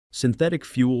Synthetic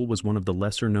fuel was one of the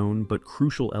lesser-known but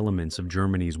crucial elements of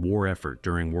Germany's war effort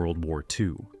during World War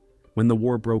II. When the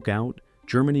war broke out,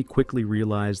 Germany quickly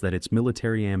realized that its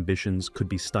military ambitions could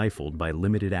be stifled by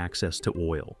limited access to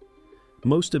oil.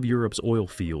 Most of Europe's oil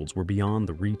fields were beyond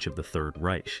the reach of the Third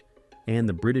Reich, and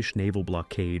the British naval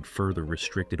blockade further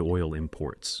restricted oil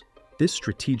imports. This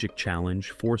strategic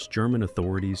challenge forced German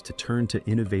authorities to turn to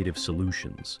innovative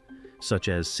solutions, such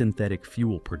as synthetic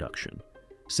fuel production.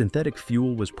 Synthetic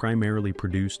fuel was primarily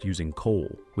produced using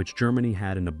coal, which Germany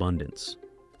had in abundance.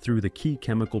 Through the key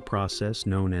chemical process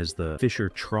known as the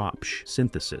Fischer-Tropsch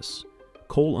synthesis,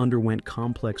 coal underwent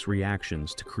complex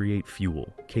reactions to create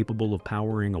fuel capable of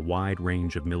powering a wide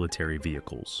range of military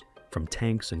vehicles, from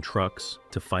tanks and trucks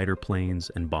to fighter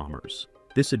planes and bombers.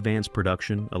 This advanced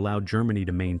production allowed Germany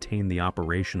to maintain the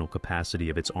operational capacity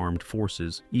of its armed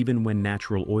forces even when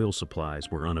natural oil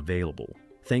supplies were unavailable.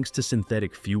 Thanks to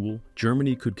synthetic fuel,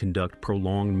 Germany could conduct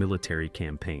prolonged military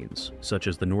campaigns, such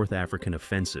as the North African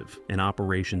Offensive and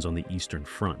operations on the Eastern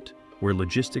Front, where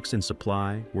logistics and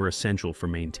supply were essential for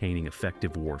maintaining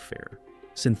effective warfare.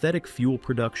 Synthetic fuel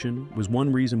production was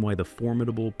one reason why the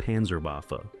formidable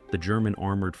Panzerwaffe, the German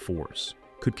armored force,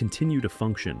 could continue to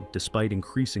function despite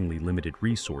increasingly limited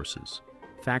resources.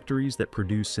 Factories that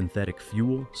produce synthetic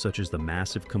fuel, such as the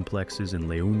massive complexes in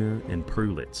Leuna and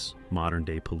Prülitz,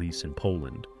 modern-day Police in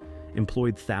Poland,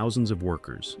 employed thousands of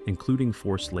workers, including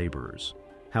forced laborers.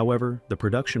 However, the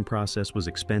production process was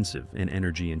expensive and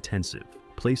energy-intensive,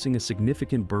 placing a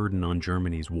significant burden on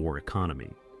Germany's war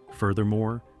economy.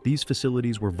 Furthermore, these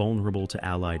facilities were vulnerable to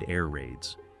Allied air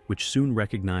raids, which soon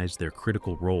recognized their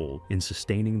critical role in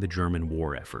sustaining the German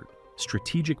war effort.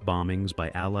 Strategic bombings by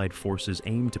Allied forces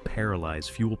aimed to paralyze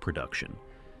fuel production.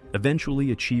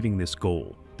 Eventually achieving this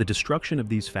goal, the destruction of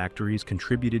these factories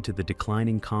contributed to the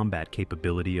declining combat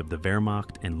capability of the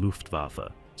Wehrmacht and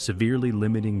Luftwaffe, severely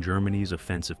limiting Germany's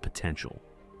offensive potential.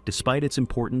 Despite its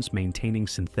importance, maintaining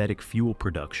synthetic fuel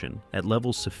production at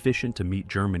levels sufficient to meet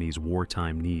Germany's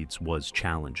wartime needs was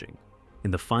challenging. In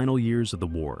the final years of the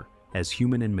war, as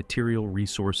human and material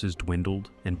resources dwindled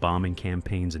and bombing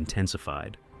campaigns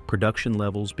intensified, production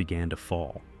levels began to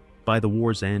fall. By the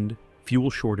war's end, fuel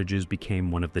shortages became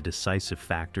one of the decisive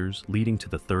factors leading to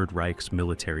the Third Reich's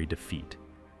military defeat.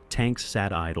 Tanks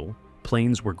sat idle,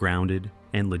 planes were grounded,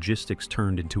 and logistics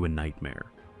turned into a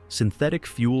nightmare. Synthetic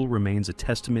fuel remains a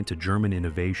testament to German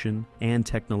innovation and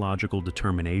technological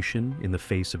determination in the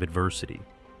face of adversity.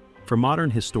 For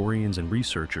modern historians and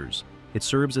researchers, it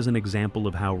serves as an example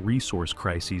of how resource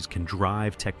crises can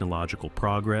drive technological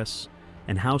progress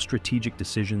and how strategic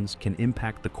decisions can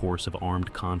impact the course of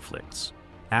armed conflicts.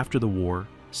 After the war,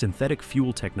 synthetic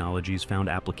fuel technologies found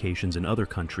applications in other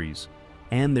countries,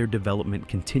 and their development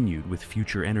continued with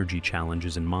future energy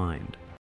challenges in mind.